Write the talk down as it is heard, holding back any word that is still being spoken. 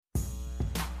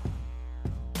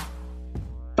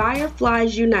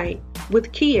Fireflies Unite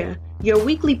with Kia, your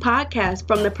weekly podcast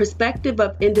from the perspective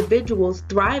of individuals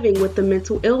thriving with a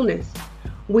mental illness.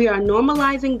 We are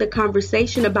normalizing the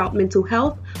conversation about mental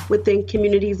health within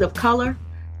communities of color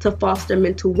to foster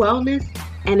mental wellness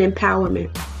and empowerment.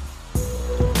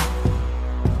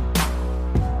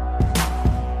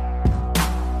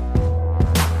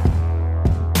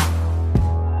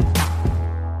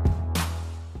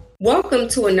 Welcome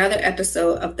to another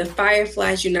episode of the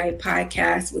Fireflies Unite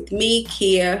podcast with me,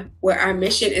 Kia, where our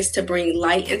mission is to bring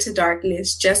light into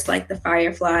darkness, just like the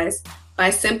fireflies,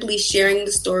 by simply sharing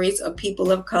the stories of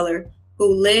people of color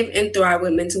who live and thrive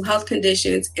with mental health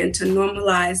conditions and to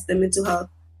normalize the mental health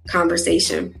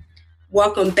conversation.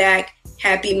 Welcome back.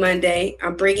 Happy Monday.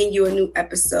 I'm bringing you a new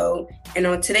episode. And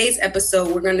on today's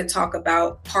episode, we're going to talk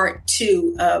about part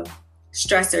 2 of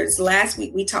stressors. Last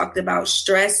week, we talked about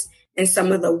stress and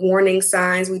some of the warning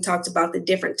signs. We talked about the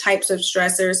different types of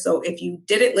stressors. So if you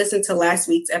didn't listen to last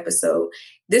week's episode,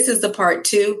 this is the part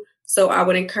 2. So I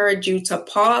would encourage you to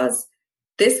pause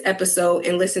this episode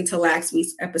and listen to last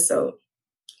week's episode.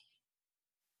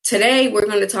 Today, we're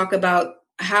going to talk about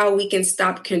how we can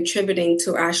stop contributing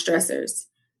to our stressors.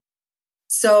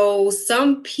 So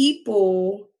some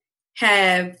people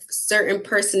have certain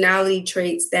personality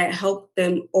traits that help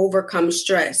them overcome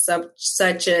stress,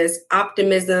 such as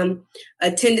optimism, a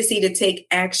tendency to take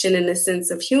action, and a sense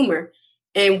of humor.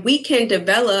 And we can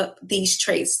develop these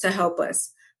traits to help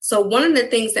us. So one of the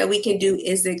things that we can do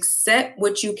is accept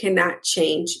what you cannot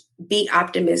change. Be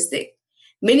optimistic.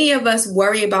 Many of us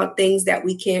worry about things that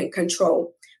we can't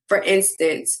control. For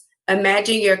instance,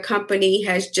 imagine your company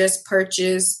has just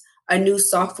purchased a new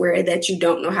software that you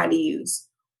don't know how to use.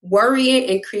 Worrying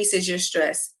increases your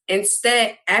stress.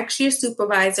 Instead, ask your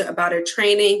supervisor about a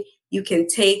training you can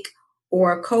take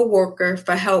or a coworker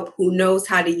for help who knows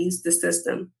how to use the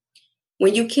system.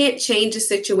 When you can't change a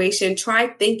situation, try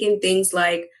thinking things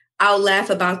like, I'll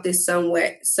laugh about this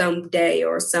someday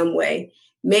or some way.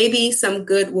 Maybe some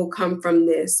good will come from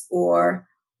this, or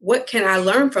what can I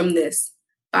learn from this?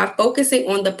 By focusing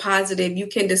on the positive, you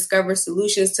can discover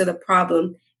solutions to the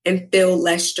problem and feel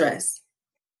less stress.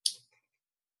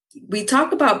 We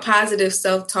talk about positive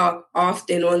self-talk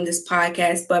often on this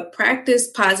podcast, but practice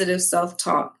positive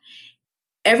self-talk.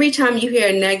 Every time you hear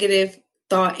a negative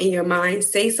thought in your mind,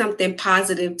 say something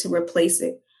positive to replace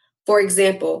it. For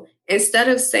example, instead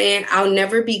of saying, I'll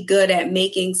never be good at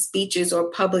making speeches or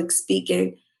public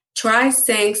speaking, try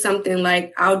saying something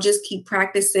like, I'll just keep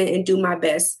practicing and do my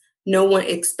best. No one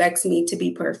expects me to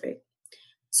be perfect.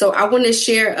 So I want to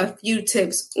share a few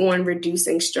tips on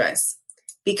reducing stress.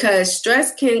 Because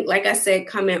stress can, like I said,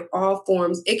 come in all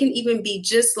forms. It can even be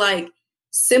just like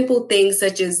simple things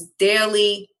such as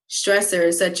daily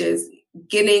stressors, such as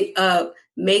getting up,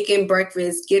 making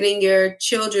breakfast, getting your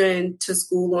children to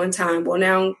school on time. Well,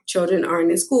 now children aren't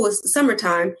in school. It's the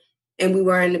summertime and we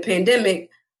were in the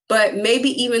pandemic. But maybe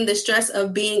even the stress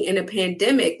of being in a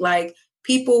pandemic, like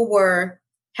people were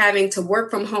having to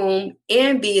work from home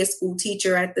and be a school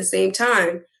teacher at the same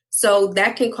time. So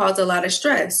that can cause a lot of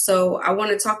stress. So I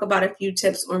want to talk about a few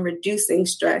tips on reducing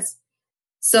stress.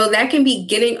 So that can be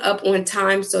getting up on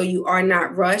time so you are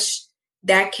not rushed.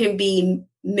 That can be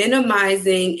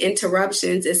minimizing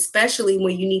interruptions, especially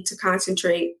when you need to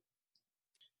concentrate.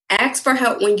 Ask for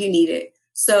help when you need it.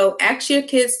 So ask your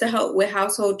kids to help with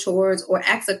household chores or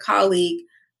ask a colleague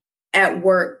at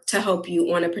work to help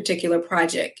you on a particular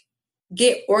project.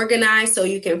 Get organized so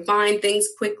you can find things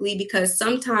quickly, because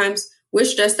sometimes we're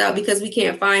stressed out because we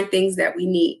can't find things that we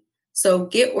need. So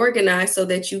get organized so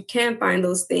that you can find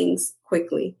those things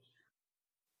quickly.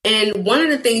 And one of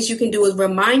the things you can do is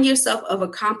remind yourself of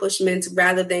accomplishments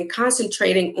rather than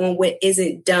concentrating on what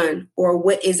isn't done or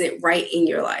what isn't right in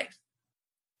your life.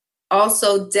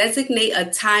 Also, designate a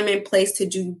time and place to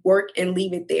do work and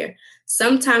leave it there.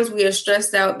 Sometimes we are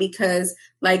stressed out because,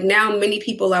 like now, many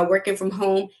people are working from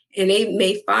home and they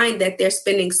may find that they're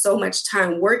spending so much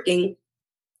time working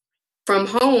from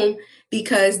home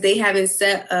because they haven't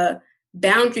set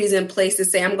boundaries in place to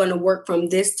say, I'm going to work from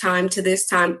this time to this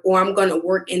time, or I'm going to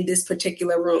work in this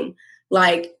particular room.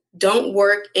 Like, don't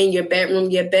work in your bedroom.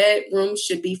 Your bedroom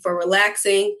should be for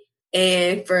relaxing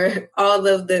and for all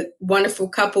of the wonderful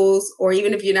couples, or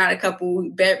even if you're not a couple,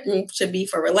 bedroom should be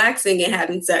for relaxing and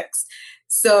having sex.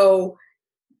 So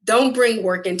don't bring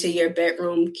work into your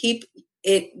bedroom. Keep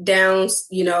it down,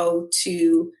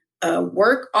 to a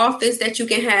work office that you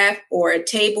can have, or a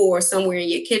table or somewhere in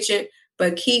your kitchen,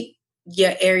 but keep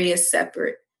your areas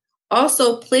separate.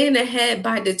 Also, plan ahead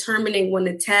by determining when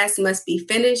the task must be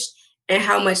finished and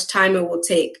how much time it will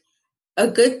take. A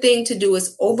good thing to do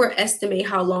is overestimate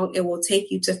how long it will take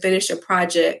you to finish a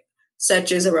project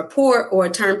such as a report or a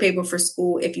term paper for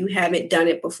school if you haven't done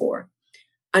it before.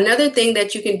 Another thing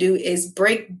that you can do is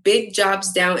break big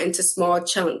jobs down into small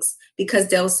chunks because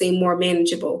they'll seem more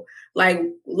manageable. Like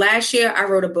last year, I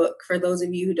wrote a book, for those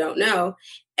of you who don't know,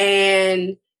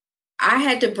 and I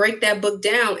had to break that book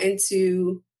down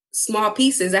into small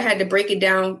pieces. I had to break it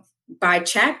down by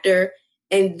chapter,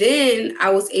 and then I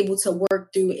was able to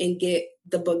work through and get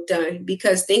the book done,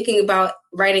 because thinking about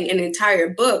writing an entire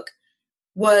book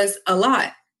was a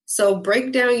lot. So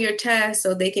break down your tasks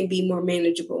so they can be more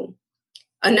manageable.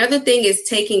 Another thing is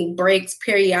taking breaks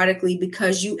periodically,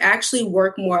 because you actually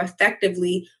work more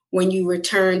effectively when you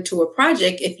return to a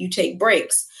project if you take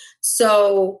breaks.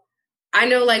 So I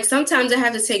know, like, sometimes I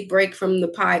have to take break from the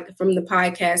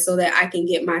podcast so that I can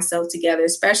get myself together,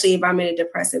 especially if I'm in a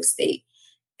depressive state.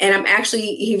 And I'm actually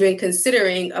even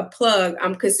considering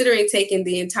I'm considering taking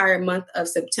the entire month of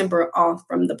September off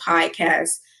from the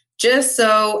podcast, just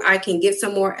so I can get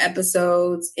some more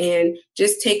episodes and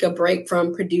just take a break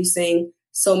from producing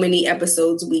so many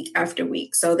episodes week after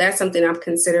week. So that's something I'm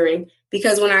considering,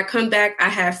 because when I come back, I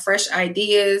have fresh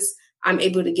ideas. I'm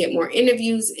able to get more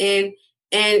interviews in,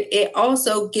 and it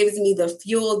also gives me the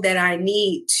fuel that I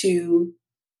need to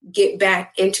get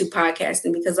back into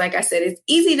podcasting, because like I said, it's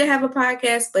easy to have a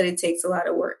podcast, but it takes a lot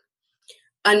of work.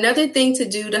 Another thing to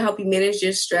do to help you manage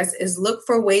your stress is look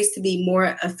for ways to be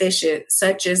more efficient,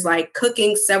 such as like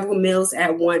cooking several meals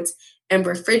at once and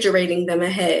refrigerating them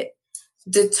ahead.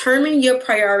 Determine your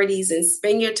priorities and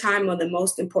spend your time on the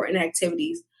most important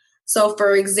activities. So,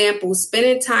 for example,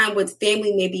 spending time with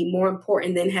family may be more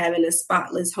important than having a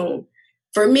spotless home.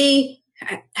 For me,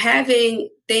 having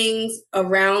things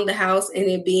around the house and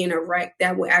it being a wreck,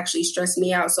 that will actually stress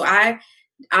me out. So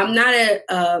I'm not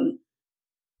a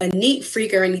neat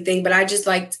freak or anything, but I just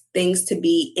like things to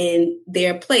be in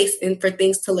their place and for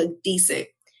things to look decent.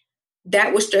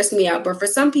 That would stress me out. But for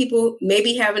some people,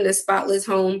 maybe having a spotless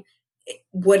home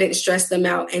wouldn't stress them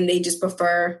out, and they just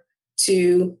prefer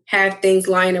to have things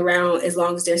lying around as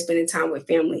long as they're spending time with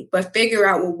family. But figure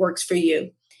out what works for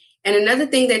you. And another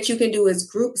thing that you can do is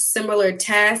group similar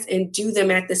tasks and do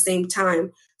them at the same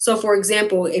time. So, for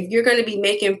example, if you're going to be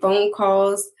making phone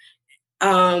calls,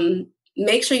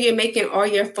 make sure you're making all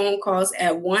your phone calls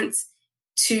at once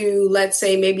to, let's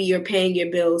say, maybe you're paying your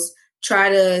bills. Try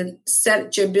to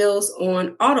set your bills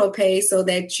on auto pay so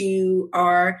that you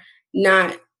are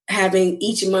not having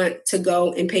each month to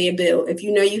go and pay a bill. If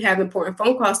you know you have important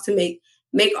phone calls to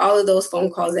make all of those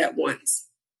phone calls at once.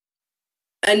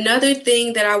 Another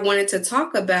thing that I wanted to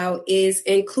talk about is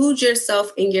include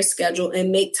yourself in your schedule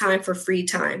and make time for free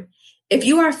time. If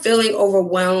you are feeling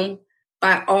overwhelmed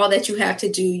by all that you have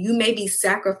to do, you may be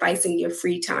sacrificing your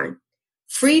free time.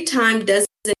 Free time doesn't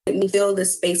mean fill the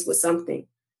space with something.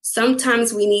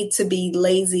 Sometimes we need to be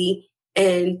lazy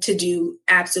and to do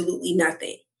absolutely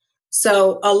nothing.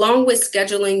 So along with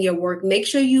scheduling your work, make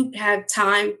sure you have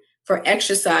time for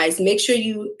exercise. Make sure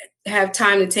you have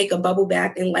time to take a bubble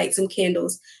bath and light some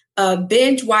candles.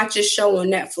 Binge watch a show on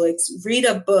Netflix, read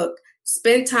a book,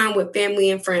 spend time with family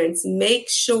and friends. Make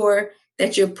sure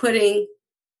that you're putting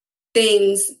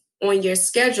things on your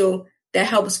schedule that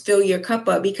helps fill your cup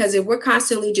up, because if we're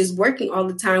constantly just working all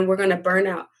the time, we're going to burn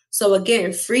out. So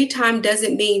again, free time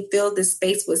doesn't mean fill the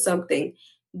space with something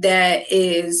that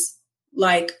is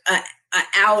like an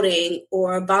outing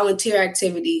or a volunteer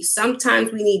activity.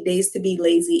 Sometimes we need days to be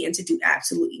lazy and to do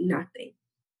absolutely nothing.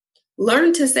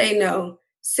 Learn to say no.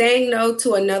 Saying no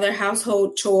to another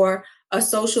household chore, a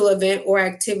social event, or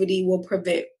activity will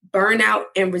prevent burnout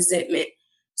and resentment.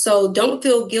 So don't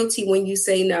feel guilty when you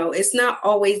say no. It's not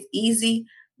always easy,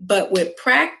 but with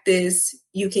practice,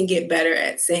 you can get better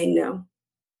at saying no.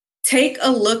 Take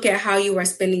a look at how you are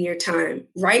spending your time.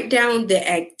 Write down the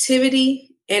activity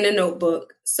in a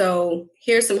notebook. So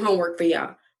here's some homework for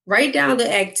y'all. Write down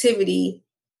the activity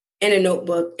in a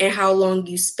notebook and how long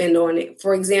you spend on it.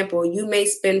 For example, you may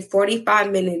spend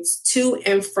 45 minutes to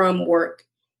and from work,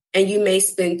 and you may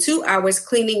spend 2 hours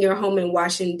cleaning your home and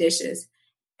washing dishes.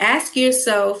 Ask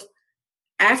yourself,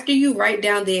 after you write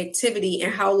down the activity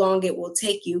and how long it will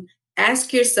take you,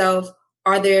 ask yourself,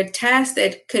 are there tasks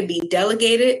that could be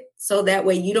delegated so that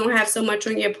way you don't have so much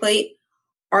on your plate?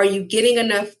 Are you getting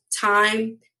enough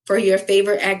time for your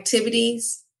favorite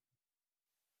activities?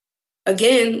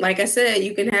 Again, like I said,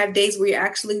 you can have days where you're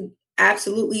actually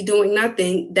absolutely doing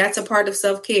nothing. That's a part of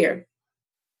self-care.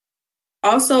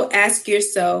 Also ask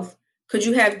yourself, could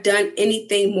you have done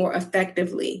anything more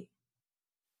effectively?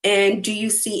 And do you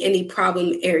see any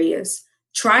problem areas?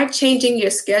 Try changing your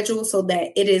schedule so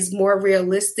that it is more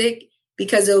realistic,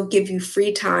 because it'll give you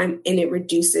free time and it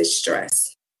reduces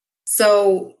stress.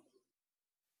 So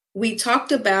we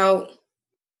talked about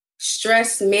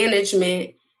stress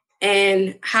management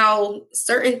and how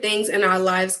certain things in our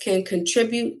lives can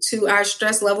contribute to our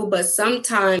stress level, but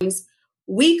sometimes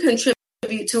we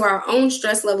contribute to our own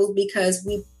stress levels because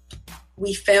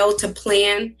we fail to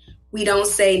plan. We don't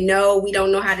say no. We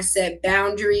don't know how to set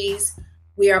boundaries.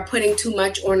 We are putting too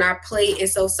much on our plate. And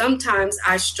so sometimes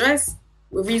our stress,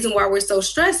 the reason why we're so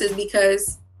stressed is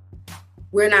because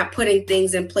we're not putting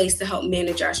things in place to help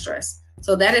manage our stress.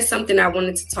 So that is something I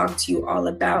wanted to talk to you all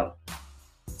about.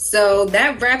 So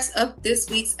that wraps up this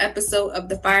week's episode of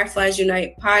the Fireflies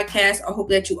Unite podcast. I hope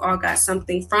that you all got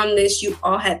something from this. You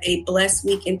all have a blessed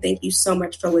week, and thank you so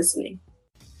much for listening.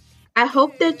 I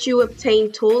hope that you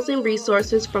obtain tools and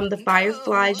resources from the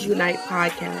Fireflies Unite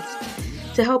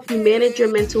podcast to help you manage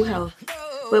your mental health.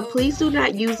 But please do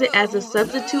not use it as a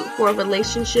substitute for a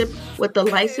relationship with a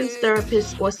licensed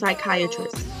therapist or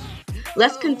psychiatrist.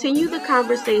 Let's continue the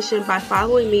conversation by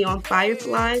following me on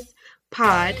Fireflies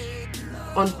Pod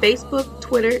on Facebook,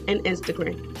 Twitter, and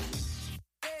Instagram.